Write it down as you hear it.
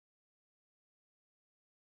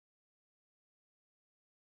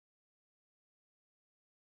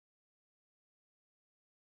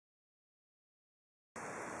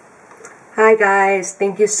Hi guys,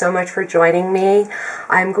 thank you so much for joining me.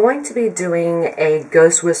 I'm going to be doing a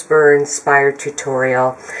Ghost Whisperer inspired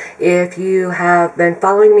tutorial. If you have been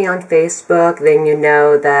following me on Facebook, then you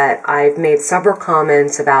know that I've made several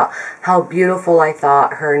comments about how beautiful I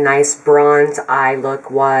thought her nice bronze eye look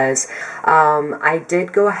was. I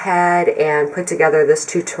did go ahead and put together this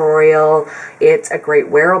tutorial. It's a great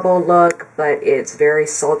wearable look, but it's very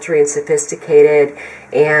sultry and sophisticated,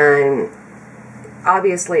 and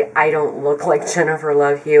obviously, I don't look like Jennifer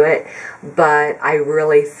Love Hewitt, but I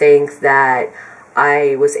really think that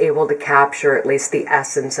I was able to capture at least the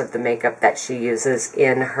essence of the makeup that she uses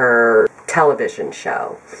in her television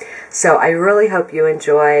show. So I really hope you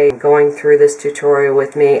enjoy going through this tutorial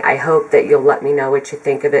with me. I hope that you'll let me know what you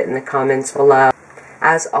think of it in the comments below.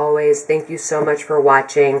 As always, thank you so much for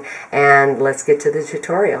watching, and let's get to the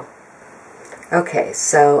tutorial. Okay,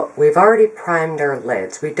 so we've already primed our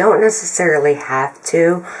lids. We don't necessarily have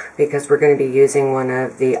to because we're going to be using one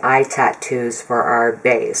of the eye tattoos for our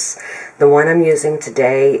base. The one I'm using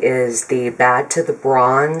today is the Bad to the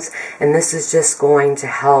Bronze, and this is just going to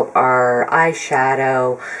help our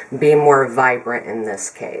eyeshadow be more vibrant in this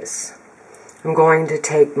case. I'm going to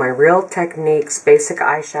take my Real Techniques basic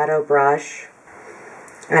eyeshadow brush,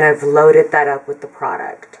 and I've loaded that up with the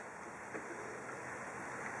product.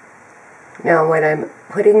 Now when I'm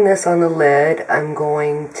putting this on the lid, I'm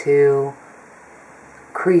going to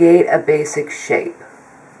create a basic shape.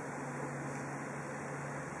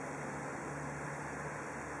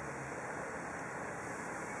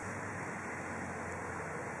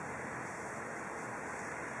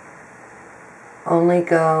 Only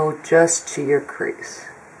go just to your crease.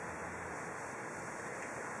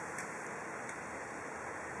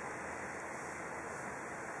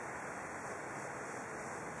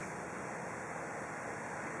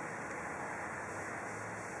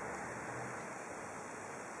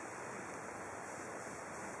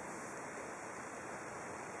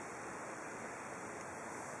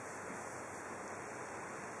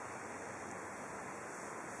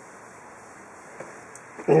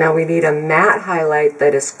 Now we need a matte highlight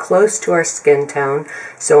that is close to our skin tone,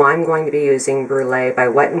 so I'm going to be using Brulee by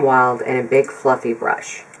Wet n Wild and a big fluffy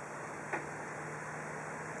brush.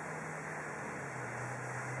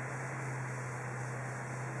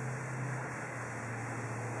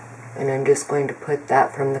 And I'm just going to put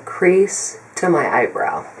that from the crease to my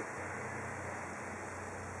eyebrow.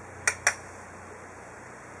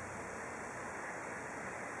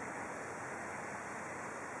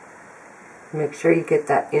 Make sure you get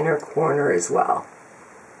that inner corner as well.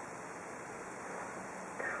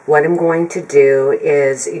 What I'm going to do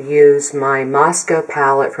is use my Moscow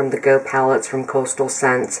palette from the Go Palettes from Coastal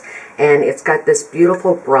Scents, and it's got this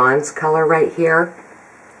beautiful bronze color right here,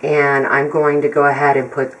 and I'm going to go ahead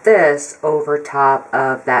and put this over top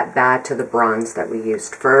of that Bad to the Bronze that we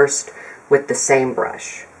used first with the same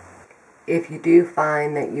brush. If you do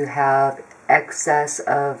find that you have excess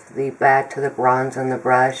of the Bad to the Bronze on the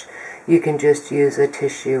brush, you can just use a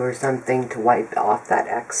tissue or something to wipe off that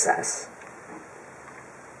excess.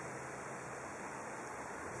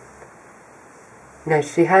 Now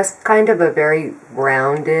she has kind of a very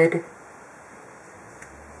rounded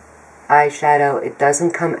eyeshadow. It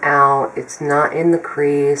doesn't come out, it's not in the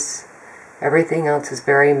crease, everything else is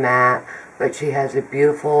very matte, but she has a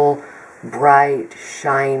beautiful, bright,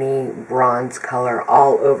 shiny bronze color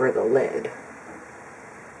all over the lid.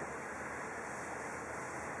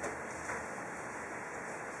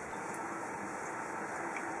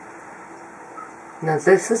 Now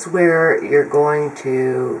this is where you're going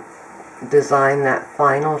to design that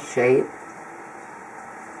final shape.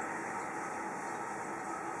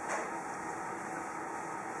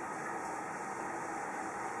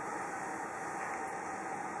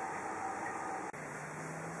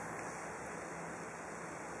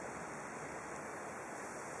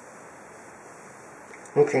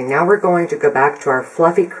 Okay, now we're going to go back to our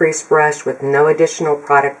fluffy crease brush with no additional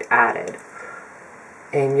product added.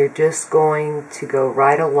 And you're just going to go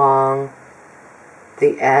right along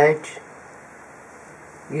the edge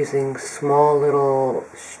using small little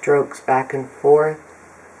strokes back and forth,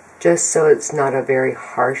 just so it's not a very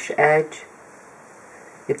harsh edge.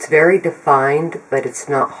 It's very defined, but it's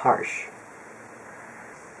not harsh.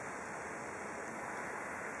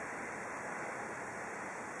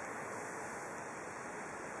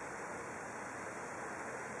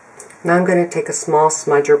 Now I'm going to take a small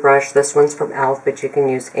smudger brush. This one's from e.l.f., but you can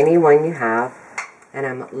use any one you have. And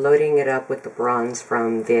I'm loading it up with the bronze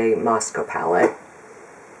from the Moscow palette.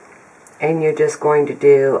 And you're just going to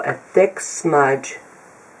do a thick smudge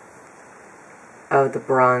of the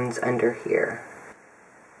bronze under here.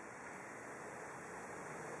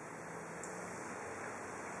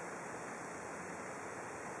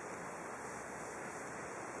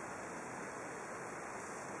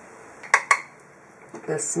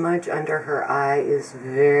 The smudge under her eye is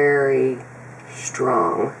very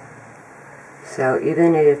strong. So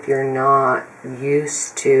even if you're not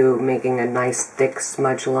used to making a nice thick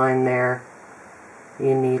smudge line there,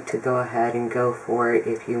 you need to go ahead and go for it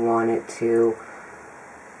if you want it to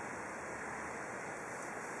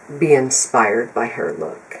be inspired by her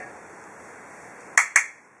look.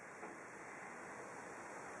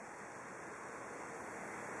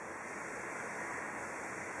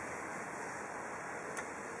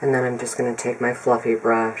 And then I'm just going to take my fluffy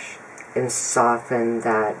brush and soften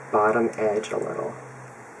that bottom edge a little.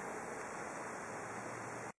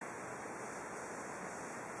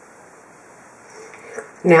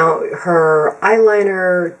 Now, her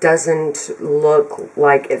eyeliner doesn't look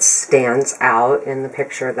like it stands out in the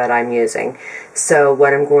picture that I'm using. So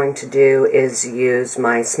what I'm going to do is use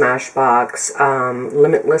my Smashbox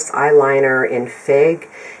Limitless eyeliner in Fig.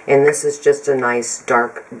 And this is just a nice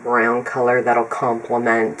dark brown color that'll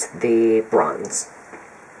complement the bronze.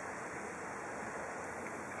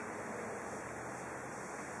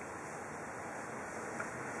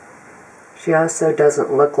 She also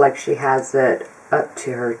doesn't look like she has it up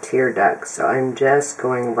to her tear duct, so I'm just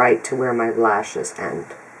going right to where my lashes end.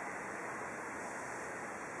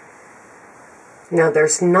 Now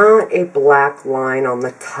there's not a black line on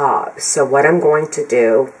the top, so what I'm going to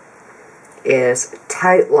do is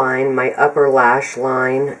tight line my upper lash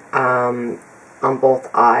line on both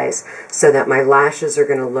eyes so that my lashes are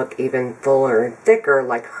going to look even fuller and thicker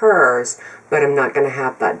like hers, but I'm not going to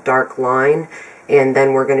have that dark line. And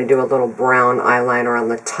then we're going to do a little brown eyeliner on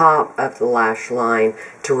the top of the lash line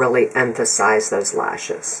to really emphasize those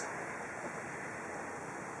lashes.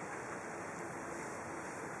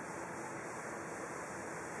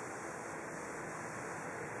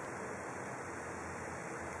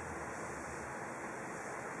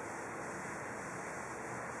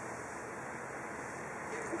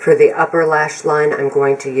 For the upper lash line, I'm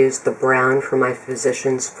going to use the brown from my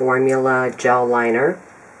Physicians Formula gel liner.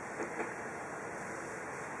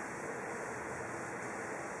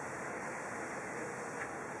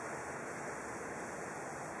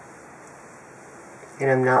 And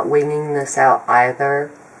I'm not winging this out either.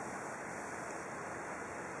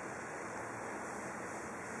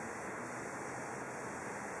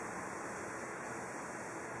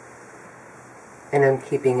 And I'm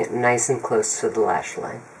keeping it nice and close to the lash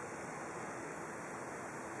line.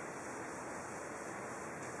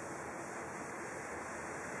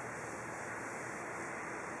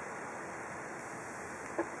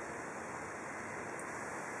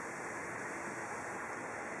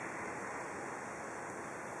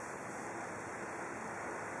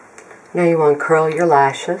 Now you want to curl your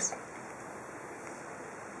lashes.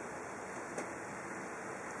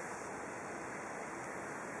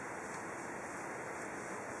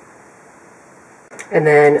 And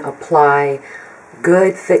then apply a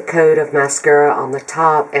good thick coat of mascara on the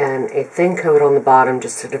top and a thin coat on the bottom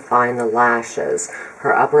just to define the lashes.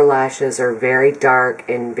 Her upper lashes are very dark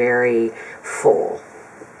and very full.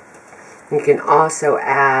 You can also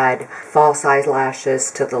add false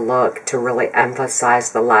eyelashes to the look to really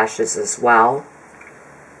emphasize the lashes as well.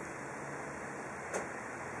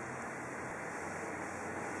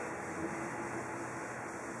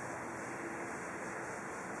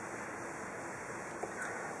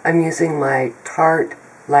 I'm using my Tarte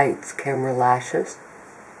Lights Camera Lashes.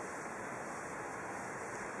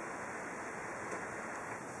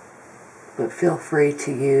 But feel free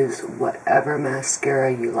to use whatever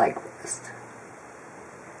mascara you like best.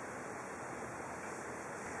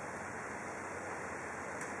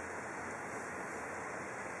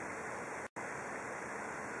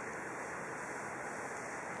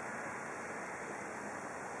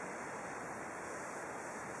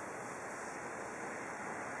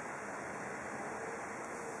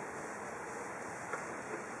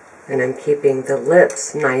 And I'm keeping the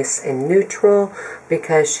lips nice and neutral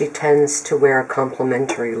because she tends to wear a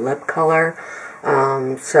complementary lip color.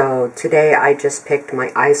 So today I just picked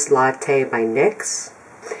my Iced Latte by NYX.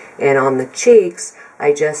 And on the cheeks,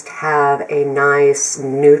 I just have a nice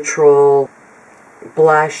neutral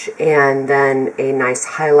blush and then a nice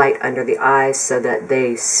highlight under the eyes so that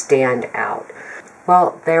they stand out.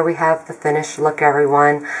 Well, there we have the finished look,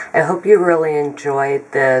 everyone. I hope you really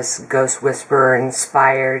enjoyed this Ghost Whisperer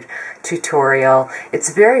inspired tutorial.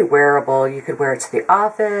 It's very wearable. You could wear it to the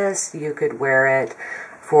office, you could wear it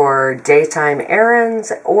for daytime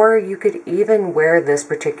errands, or you could even wear this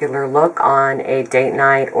particular look on a date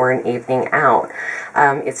night or an evening out.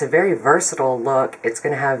 It's a very versatile look. It's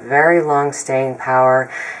going to have very long staying power,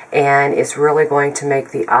 and it's really going to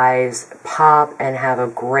make the eyes pop and have a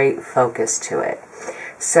great focus to it.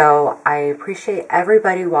 So I appreciate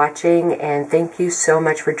everybody watching, and thank you so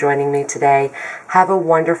much for joining me today. Have a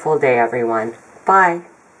wonderful day, everyone. Bye.